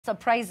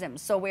surprise him.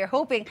 So we're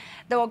hoping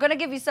that we're going to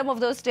give you some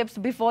of those tips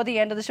before the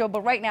end of the show.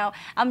 But right now,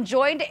 I'm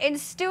joined in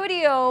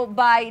studio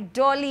by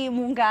Dolly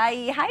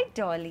Mungai. Hi,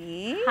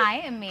 Dolly.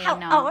 Hi, Amina.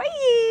 How are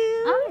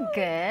you? I'm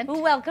good.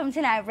 Welcome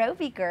to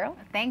Nairobi, girl.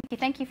 Thank you.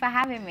 Thank you for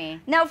having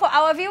me. Now, for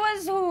our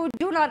viewers who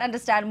do not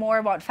understand more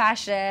about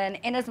fashion,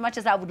 in as much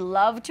as I would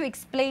love to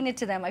explain it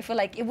to them, I feel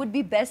like it would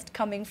be best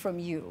coming from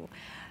you.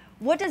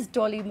 What does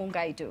Dolly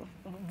Mungai do?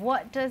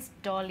 What does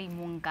Dolly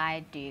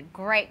Mungai do?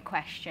 Great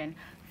question.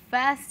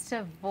 First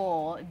of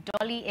all,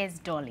 Dolly is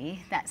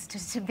Dolly. That's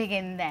just to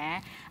begin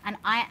there. And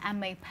I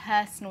am a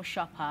personal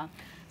shopper.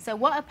 So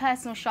what a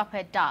personal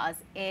shopper does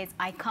is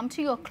I come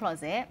to your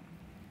closet,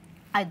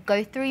 I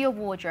go through your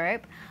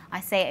wardrobe,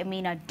 I say,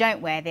 Amina, don't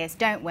wear this,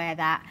 don't wear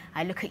that.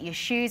 I look at your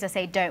shoes, I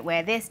say, don't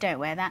wear this, don't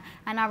wear that.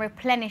 And I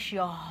replenish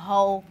your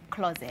whole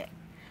closet.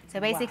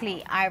 So basically,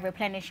 wow. I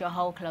replenish your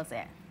whole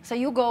closet. So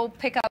you go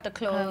pick out the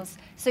clothes.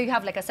 So you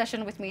have like a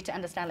session with me to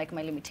understand like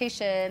my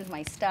limitations,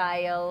 my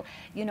style,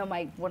 you know,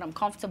 what I'm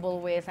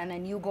comfortable with, and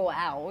then you go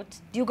out.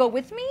 Do you go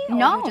with me, or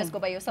no, you just go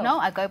by yourself? No,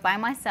 I go by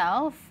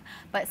myself.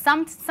 But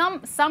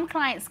some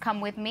clients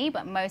come with me,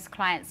 but most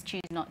clients choose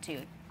not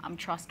to. I'm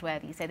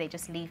trustworthy, so they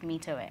just leave me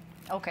to it.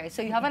 Okay,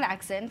 so you have an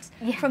accent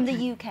from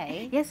the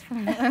UK. Yes,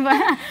 from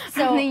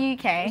the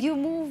UK. You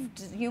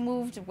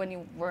moved when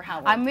you were how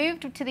old? I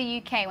moved to the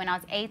UK when I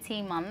was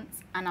 18 months,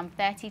 and I'm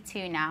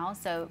 32 now.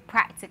 So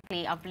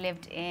practically, I've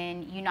lived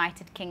in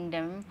United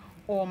Kingdom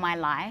all my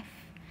life.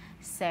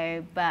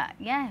 So, but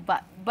yeah,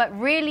 but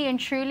really and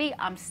truly,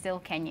 I'm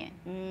still Kenyan.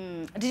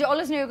 Did you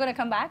always know you were going to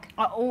come back?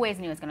 I always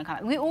knew I was going to come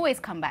back. We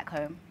always come back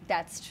home.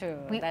 That's true.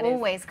 We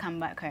always come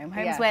back home.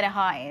 Home's where the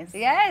heart is.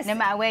 Yes. No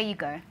matter where you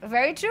go.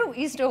 Very true.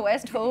 East or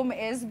west, home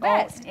is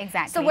best. Oh,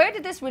 exactly. So where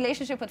did this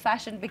relationship with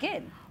fashion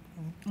begin?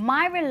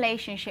 My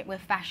relationship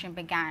with fashion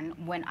began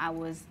when I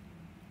was,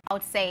 I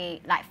would say,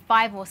 like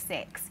 5 or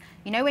 6.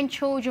 You know when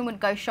children would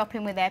go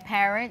shopping with their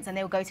parents and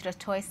they would go to the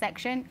toy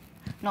section?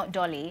 Not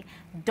Dolly.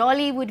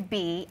 Dolly would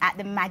be at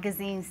the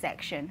magazine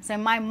section. So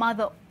my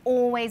mother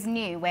always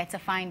knew where to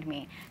find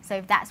me.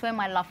 So that's where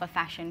my love for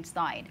fashion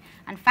started.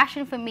 And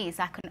fashion for me is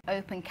like an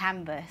open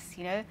canvas,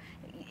 you know?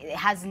 It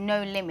has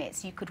no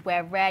limits. You could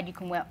wear red, you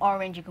can wear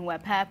orange, you can wear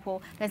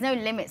purple. There's no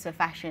limits with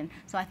fashion.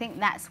 So I think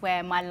that's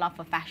where my love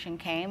for fashion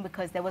came,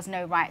 because there was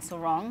no rights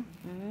or wrong.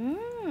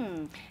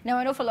 Now,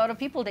 I know for a lot of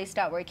people, they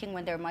start working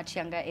when they're much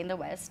younger in the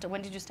West.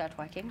 When did you start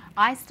working?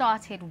 I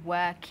started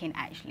working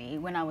actually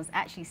when I was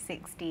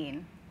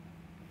 16.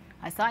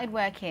 I started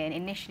working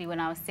initially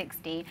when I was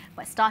 16,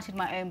 but started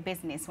my own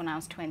business when I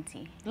was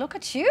 20. Look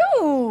at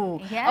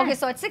you! Yeah. Okay,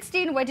 so at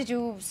 16, where did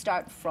you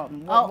start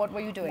from? What were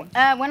you doing?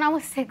 When I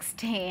was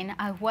 16,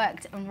 I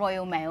worked in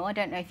Royal Mail. I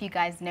don't know if you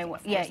guys know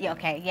what... Yeah.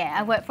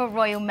 I worked for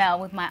Royal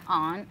Mail with my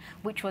aunt,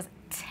 which was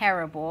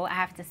terrible, I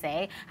have to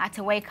say. I had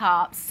to wake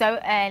up so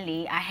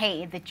early. I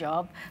hated the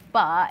job,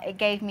 but it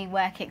gave me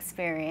work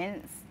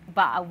experience,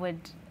 but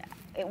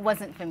it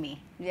wasn't for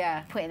me.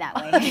 Yeah. Put it that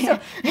way. So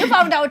you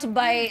found out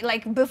by,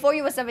 like, before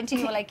you were 17,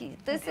 you were like,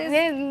 this is,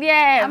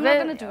 I'm not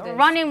going to do this.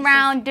 Running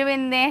around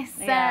doing this,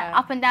 Yeah.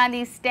 up and down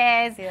these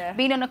stairs, Yeah.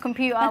 being on a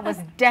computer was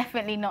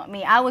definitely not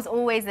me. I was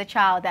always the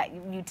child that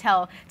you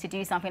tell to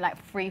do something like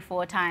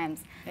 3-4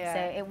 times. Yeah.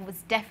 So it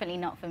was definitely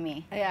not for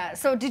me. Yeah.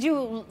 So did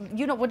you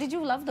know, what did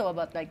you love though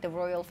about like the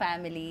royal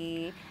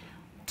family?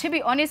 To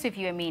be honest with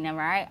you, Amina,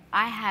 right?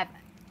 I have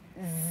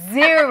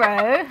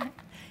zero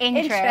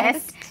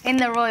interest in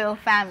the royal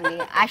family.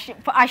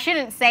 I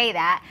shouldn't say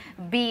that,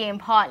 being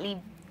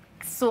partly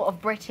sort of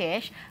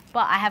British,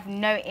 but I have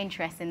no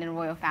interest in the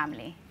royal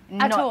family.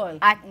 At all?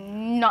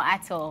 Not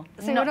at all.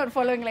 So you're not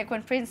following like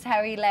when Prince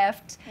Harry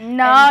left?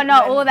 No,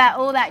 all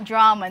that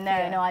drama.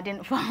 No, I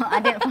didn't follow.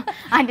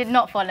 I did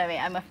not follow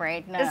it. I'm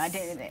afraid. No, I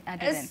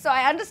didn't. So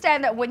I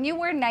understand that when you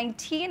were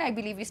 19, I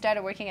believe you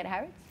started working at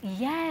Harrods?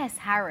 Yes,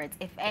 Harrods.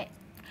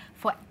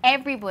 For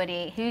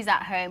everybody who's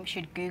at home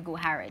should Google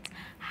Harrods.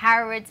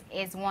 Harrods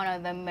is one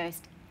of the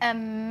most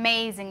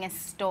amazingest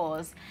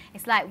stores.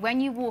 It's like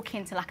when you walk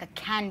into like a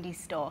candy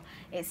store,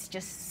 it's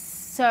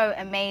just so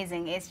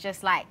amazing. It's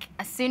just like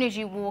as soon as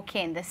you walk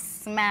in, the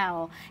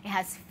smell, it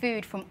has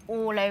food from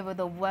all over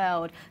the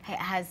world, it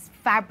has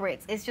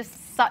fabrics. It's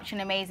just such an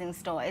amazing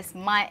store.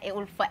 It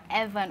will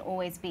forever and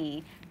always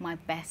be my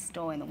best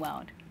store in the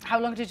world. How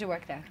long did you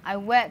work there? I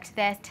worked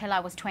there till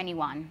I was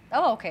 21.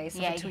 Oh, okay,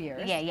 so for 2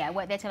 years. Yeah, I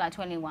worked there till I was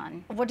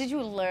 21. What did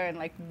you learn?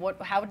 Like,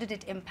 how did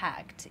it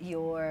impact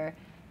your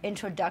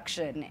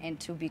introduction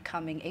into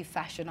becoming a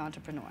fashion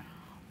entrepreneur?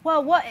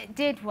 Well, what it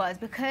did was,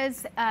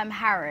 because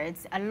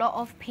Harrods, a lot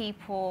of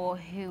people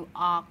who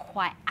are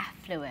quite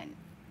affluent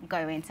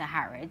go into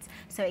Harrods,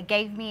 so it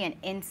gave me an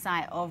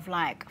insight of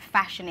like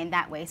fashion in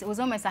that way. So it was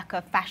almost like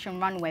a fashion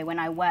runway when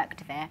I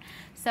worked there.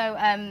 So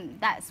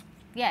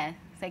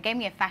so it gave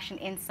me a fashion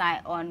insight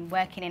on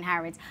working in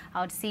Harrods.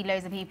 I would see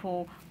loads of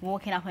people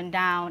walking up and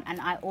down, and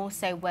I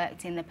also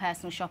worked in the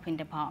personal shopping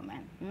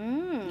department.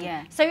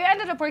 Yeah. So you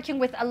ended up working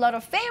with a lot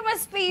of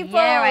famous people.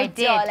 Yeah, I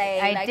did.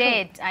 Dolly. I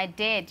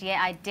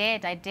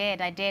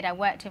did. I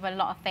worked with a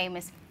lot of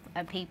famous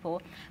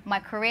people. My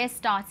career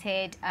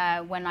started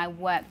when I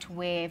worked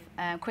with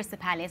Crystal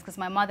Palace, because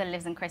my mother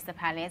lives in Crystal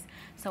Palace.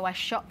 So I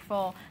shopped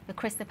for the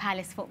Crystal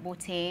Palace football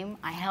team.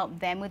 I helped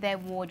them with their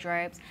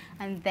wardrobes,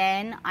 and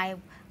then I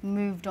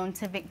moved on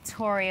to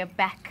Victoria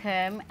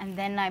Beckham, and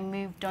then I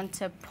moved on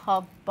to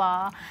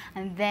Pogba,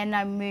 and then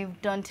I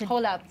moved on to...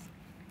 Hold up.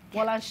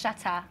 Wallan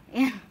Shatta.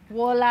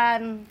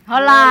 Holland,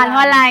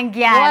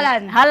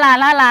 Holland.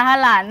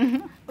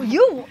 Holland.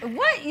 You,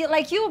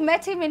 what? You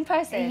met him in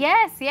person?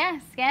 Yes.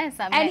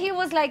 And he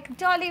was like,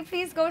 Dolly,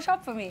 please go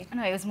shop for me.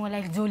 No, it was more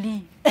like,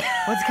 Dolly,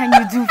 what can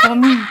you do for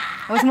me?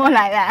 It was more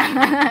like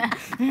that.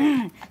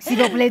 S'il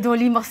vous plaît,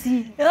 Dolly,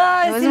 merci.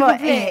 Oh, S'il vous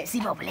plaît.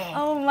 S'il vous plaît.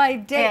 Oh my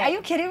day. Yeah. Are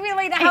you kidding me?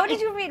 Like, how did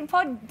you meet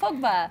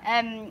Pogba?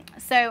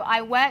 So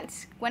I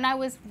worked, when I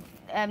was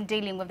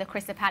dealing with the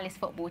Crystal Palace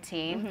football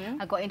team,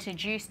 I got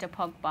introduced to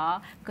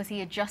Pogba because he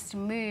had just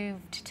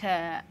moved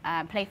to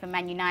play for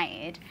Man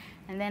United,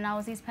 and then I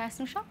was his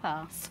personal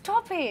shopper.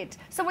 Stop it!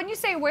 So when you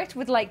say you worked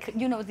with, like,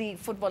 you know, the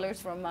footballers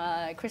from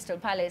Crystal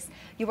Palace,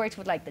 you worked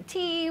with like the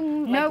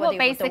team? No, like, what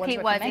basically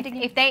was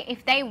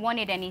if they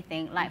wanted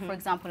anything, like for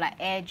example like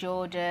Air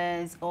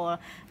Jordans or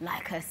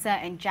like a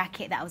certain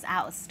jacket that was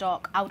out of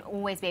stock, I would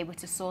always be able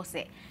to source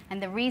it.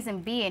 And the reason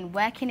being,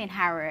 working in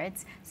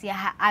Harrods, see,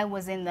 I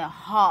was in the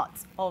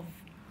heart of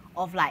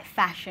like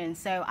fashion,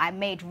 so I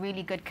made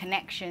really good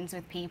connections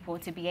with people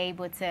to be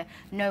able to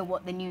know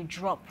what the new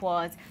drop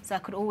was, so I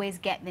could always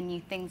get the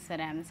new things for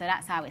them. So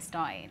that's how it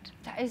started.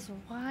 That is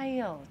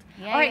wild.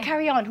 Yeah. All right,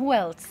 carry on. Who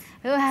else?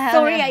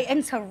 Sorry, I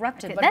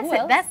interrupted, but who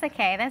else? That's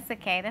okay.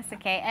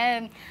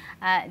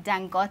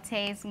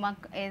 Dangote is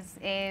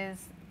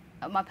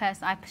my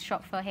person. I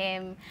shop for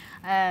him.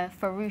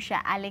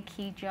 Farusha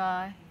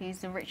Alikija, who's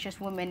the richest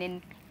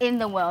woman in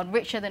the world,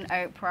 richer than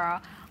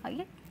Oprah.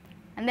 Yeah.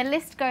 And the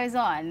list goes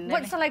on.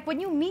 What, so like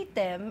when you meet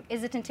them,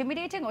 is it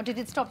intimidating, or did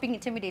it stop being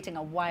intimidating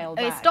a while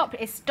back?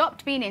 It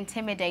stopped being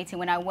intimidating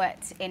when I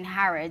worked in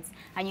Harrods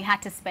and you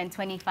had to spend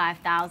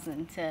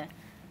 25,000 to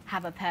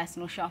have a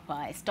personal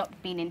shopper. It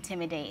stopped being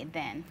intimidated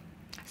then.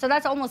 So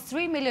that's almost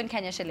 3 million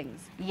Kenya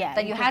shillings. Yeah.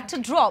 That you had to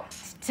drop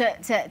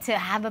to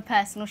have a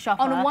personal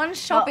shopper. On one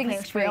shopping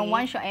spree. On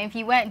one shop. And if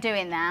you weren't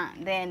doing that,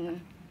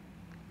 then...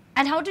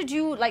 And how did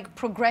you like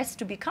progress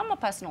to become a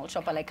personal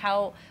shopper? Like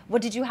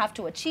what did you have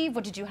to achieve?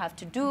 What did you have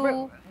to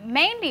do?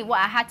 Mainly what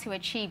I had to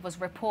achieve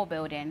was rapport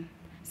building.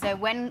 So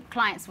when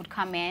clients would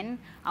come in,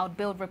 I would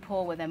build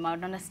rapport with them. I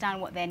would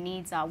understand what their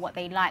needs are, what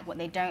they like, what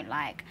they don't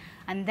like.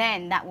 And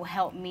then that will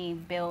help me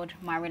build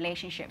my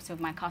relationships with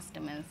my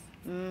customers.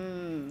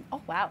 Oh,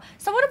 wow.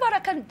 So what about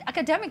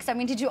academics? I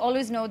mean, did you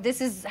always know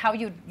this is how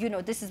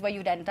this is where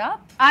you'd end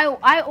up?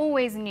 I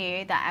always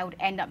knew that I would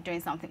end up doing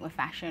something with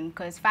fashion,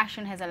 because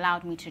fashion has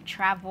allowed me to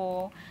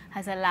travel,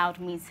 has allowed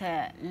me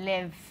to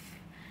live,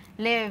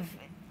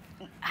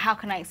 how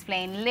can I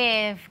explain,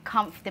 live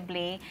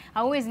comfortably. I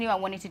always knew I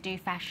wanted to do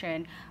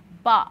fashion,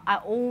 but I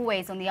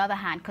always, on the other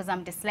hand, because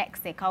I'm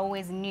dyslexic, I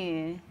always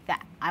knew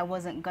that I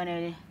wasn't going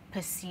to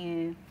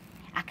pursue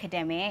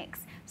academics.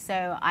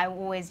 So I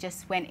always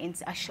just went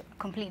into,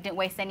 completely didn't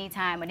waste any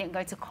time. I didn't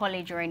go to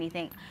college or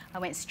anything. I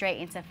went straight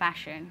into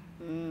fashion.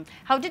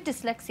 How did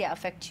dyslexia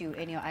affect you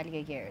in your earlier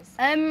years?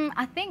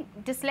 I think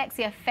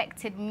dyslexia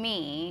affected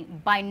me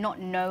by not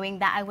knowing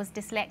that I was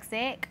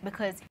dyslexic,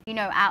 because, you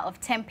know, out of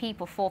 10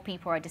 people, 4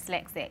 people are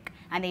dyslexic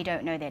and they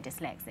don't know they're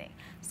dyslexic.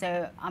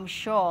 So I'm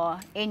sure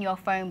in your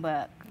phone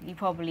book, you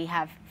probably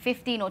have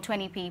 15 or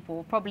 20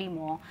 people, probably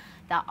more,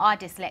 that are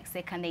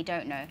dyslexic and they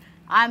don't know.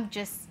 I would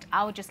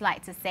just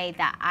like to say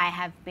that I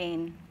have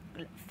been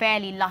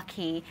fairly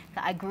lucky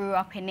that I grew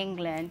up in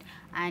England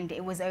and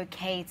it was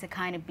okay to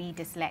kind of be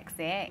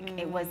dyslexic.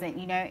 It wasn't,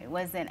 you know, it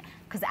wasn't,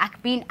 because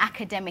being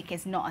academic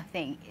is not a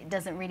thing. It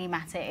doesn't really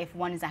matter if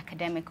one is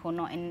academic or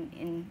not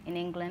in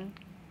England.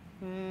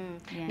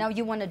 Yeah. Now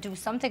you want to do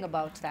something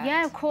about that?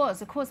 Yeah, of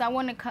course. I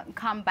want to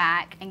come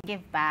back and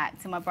give back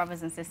to my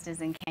brothers and sisters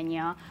in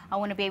Kenya. I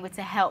want to be able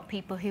to help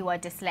people who are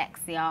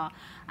dyslexia,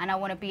 and I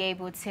want to be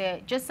able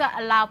to just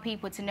allow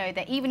people to know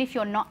that even if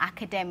you're not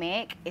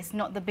academic, it's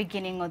not the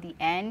beginning or the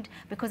end,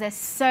 because there's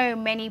so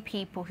many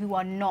people who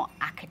are not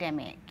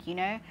academic, you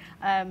know?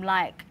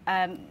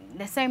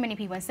 There's so many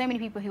people, and so many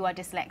people who are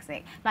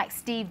dyslexic, like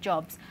Steve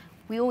Jobs.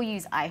 We all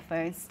use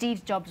iPhones.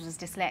 Steve Jobs was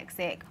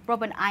dyslexic.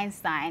 Robert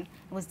Einstein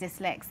was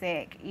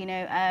dyslexic. You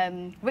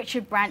know,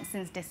 Richard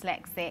Branson's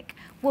dyslexic.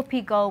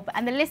 Whoopi Goldberg,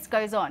 and the list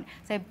goes on.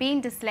 So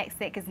being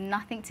dyslexic is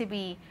nothing to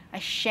be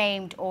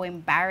ashamed or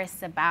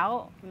embarrassed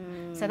about.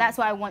 So that's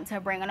what I want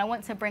to bring, and I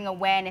want to bring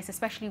awareness,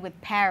 especially with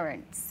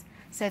parents,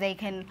 so they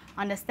can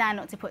understand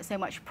not to put so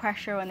much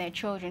pressure on their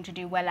children to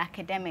do well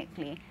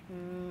academically.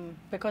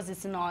 Because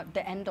it's not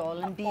the end-all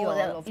and be-all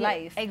of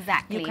life.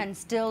 Exactly. You can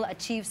still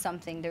achieve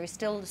something. There is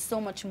still so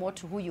much more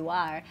to who you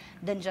are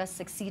than just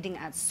succeeding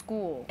at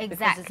school.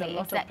 Exactly. Because there's a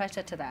lot of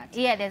pressure to that.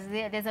 Yeah,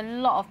 there's a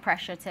lot of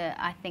pressure to,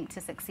 I think,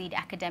 to succeed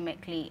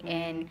academically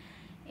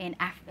in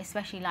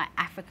especially like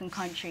African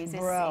countries.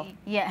 Bro,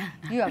 yeah.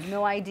 You have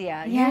no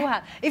idea. Yeah. You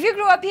have. If you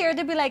grew up here,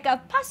 they'd be like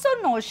a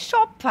personal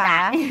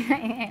shopper.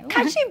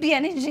 Can she be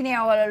an engineer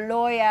or a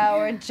lawyer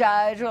or a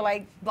judge or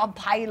like a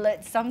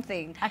pilot,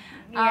 something?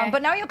 Yeah.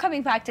 But now you're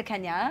coming back to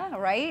Kenya,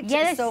 right?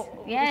 Yes, So,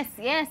 yes.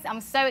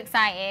 I'm so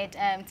excited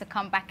to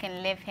come back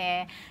and live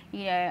here.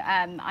 You know,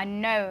 I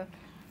know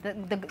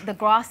the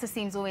grass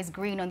seems always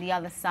green on the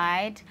other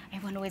side.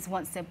 Everyone always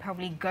wants to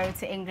probably go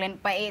to England,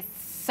 but it's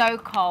so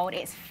cold,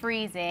 it's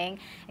freezing.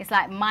 It's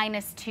like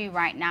 -2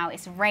 right now,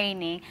 it's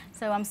raining.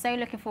 So I'm so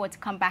looking forward to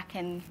come back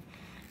and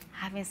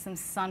having some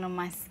sun on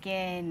my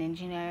skin, and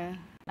you know,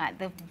 like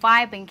the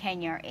vibe in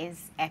Kenya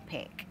is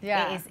epic.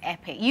 Yeah. It is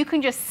epic. You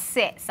can just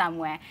sit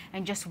somewhere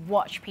and just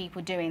watch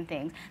people doing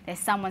things. There's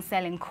someone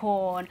selling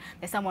corn,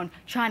 there's someone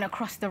trying to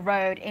cross the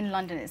road. In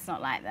London, it's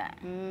not like that.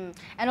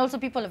 And also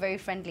people are very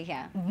friendly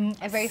here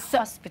and very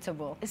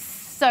hospitable.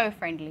 So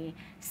friendly,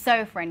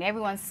 so friendly.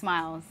 Everyone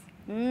smiles.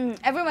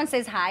 Everyone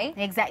says hi.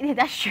 Exactly,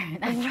 that's true.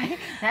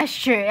 That's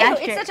true.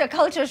 It's such a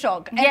culture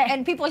shock.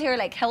 And people here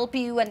like help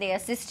you and they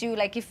assist you,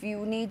 like if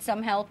you need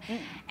some help.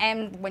 And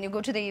when you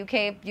go to the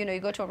UK, you know, you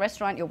go to a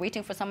restaurant, you're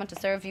waiting for someone to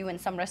serve you, and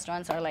some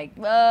restaurants are like,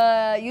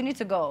 you need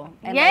to go.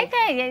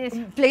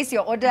 And place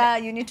your order.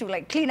 You need to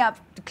like clean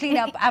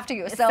up after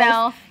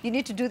yourself. You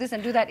need to do this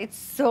and do that. It's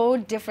so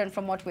different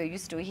from what we're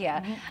used to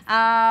here.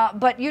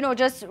 But you know,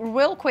 just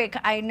real quick,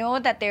 I know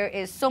that there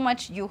is so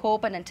much you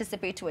hope and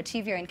anticipate to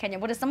achieve here in Kenya.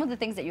 What are some of the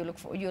things that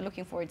you're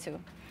looking forward to?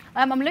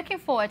 I'm looking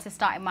forward to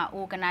starting my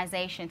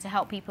organization to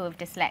help people with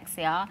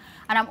dyslexia,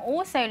 and I'm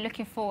also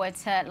looking forward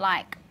to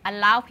like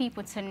allow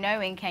people to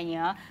know in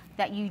Kenya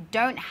that you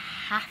don't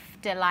have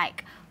to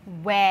like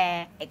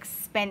wear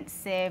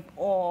expensive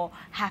or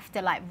have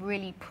to like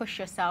really push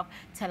yourself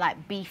to like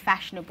be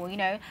fashionable. You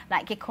know,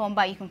 like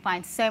Gikomba, you can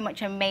find so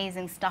much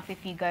amazing stuff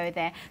if you go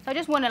there. So I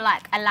just want to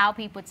like allow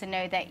people to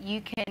know that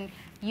you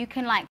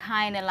can like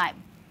kind of like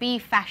be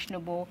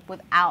fashionable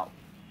without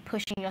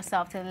pushing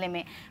yourself to the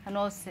limit. And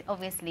also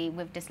obviously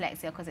with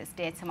dyslexia, because it's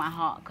dear to my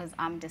heart because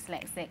I'm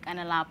dyslexic, and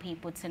allow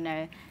people to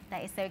know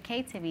that it's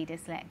okay to be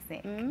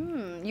dyslexic.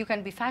 You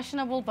can be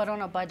fashionable but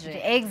on a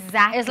budget.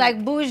 Exactly. It's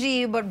like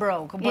bougie but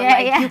broke,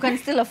 but you can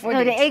still afford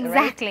it.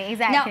 Exactly, right?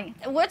 exactly.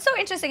 Now, what's so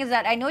interesting is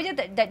that I know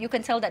that you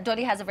can tell that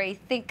Dolly has a very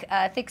thick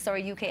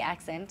UK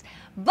accent,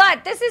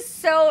 but this is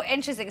so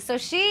interesting. So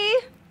she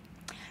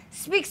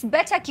speaks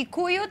better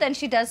Kikuyu than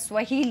she does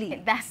Swahili.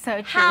 That's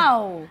so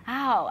true.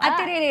 How?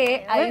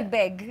 Atirere, I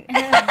beg.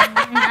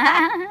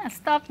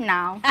 Stop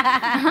now.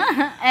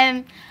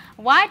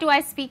 Why do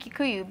I speak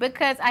Kikuyu?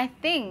 Because I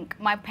think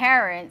my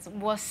parents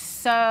were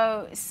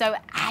so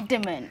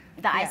adamant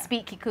that I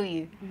speak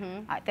Kikuyu.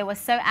 They were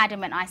so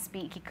adamant I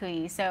speak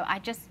Kikuyu. So I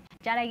just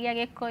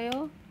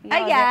Kikuyu.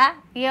 Yeah.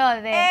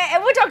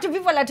 And we talk to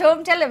people at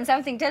home. Tell them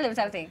something.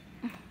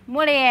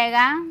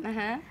 Muriega,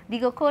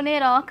 digo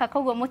konero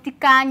kakogo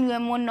motikanywe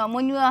muno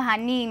munywe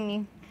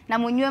hanini na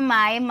munywe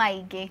mae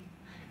maige.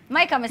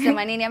 Mike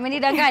amesema nini?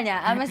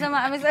 Amenidanganya.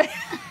 Amesema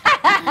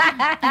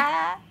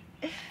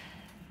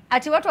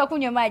ati watu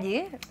wakunywe maji?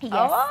 Yes.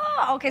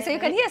 Oh, okay. So you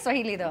can hear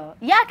Swahili though.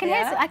 Yeah, I can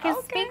hear. I can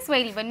speak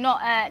Swahili, but not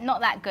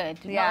that good.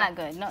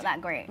 Not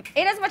that great.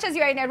 In as much as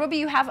you're in Nairobi,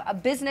 you have a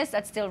business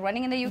that's still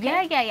running in the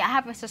UK. Yeah. I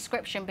have a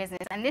subscription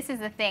business, and this is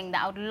the thing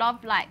that I would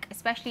love, like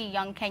especially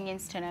young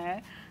Kenyans to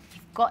know.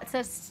 Got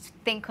to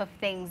think of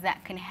things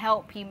that can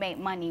help you make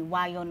money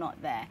while you're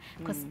not there,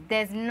 because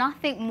there's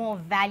nothing more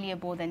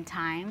valuable than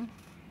time.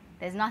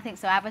 There's nothing.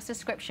 So I have a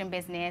subscription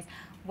business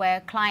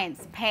where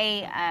clients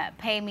pay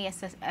me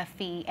a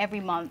fee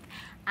every month,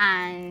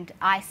 and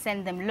I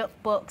send them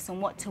lookbooks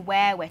on what to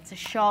wear, where to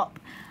shop,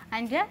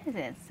 and so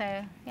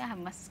I have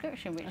my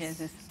subscription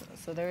business.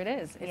 So there it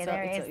is.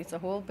 It's a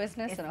whole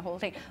business and a whole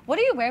thing. What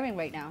are you wearing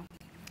right now?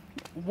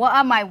 What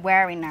am I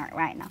wearing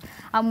right now?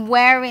 I'm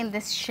wearing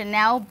this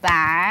Chanel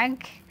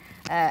bag.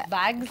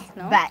 Bags?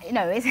 No?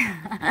 No, it's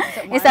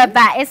a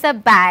bag. It's a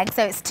bag.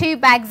 So it's 2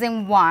 bags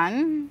in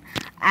one.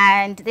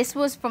 And this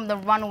was from the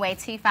runway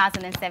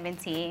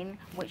 2017,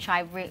 which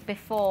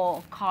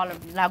before Karl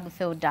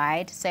Lagerfeld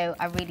died. So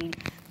I really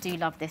do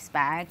love this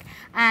bag.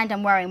 And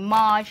I'm wearing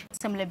Marge,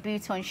 some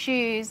Louboutin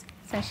shoes,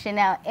 some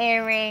Chanel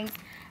earrings,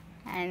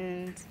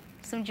 and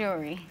some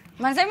jewelry.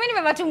 Mimi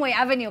nimevaa tu Moi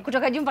Avenue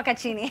kutoka juu mpaka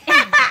chini.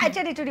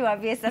 Acheni tu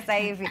niwaambie sasa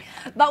hivi.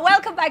 But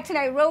welcome back to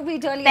Nairobi,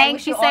 Dolly.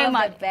 Thank you so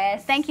much.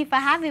 Thank you for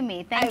having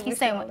me. Thank you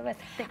so much.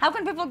 How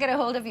can people get a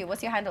hold of you?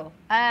 What's your handle?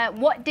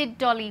 What did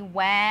Dolly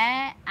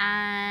wear,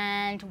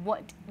 and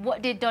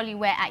what did Dolly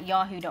wear at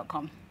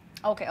yahoo.com.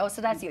 Okay,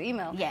 so that's your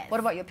email. Yes. What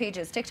about your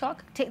pages?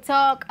 TikTok,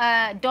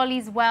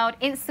 Dolly's World,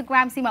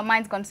 Instagram. See, my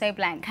mind's gone so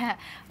blank.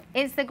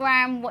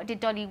 Instagram, what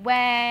did Dolly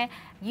wear?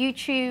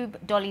 YouTube,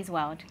 Dolly's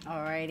World.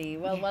 Alrighty,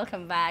 well,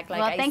 welcome back. Like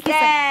well, thank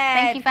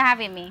you for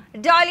having me.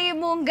 Dolly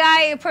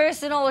Mungai,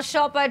 personal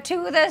shopper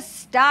to the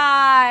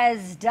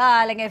stars,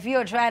 darling. If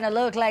you're trying to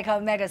look like her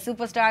mega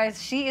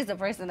superstars, she is the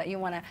person that you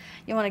wanna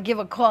give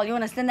a call. You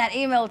wanna send that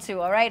email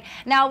to. All right.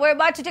 Now we're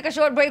about to take a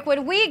short break.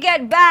 When we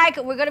get back,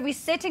 we're gonna be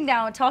sitting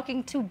down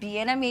talking to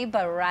Bienami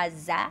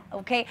Baraza,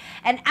 okay,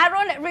 and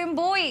Aaron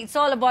Rimboy. It's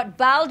all about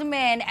bald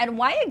men and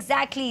why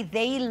exactly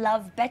they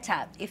love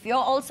better. If you're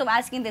also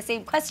asking the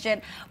same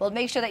question, well,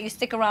 make sure that you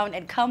stick around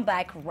and come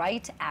back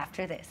right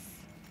after this.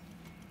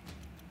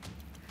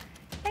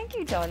 Thank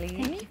you,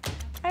 Dolly.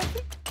 Thank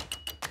you.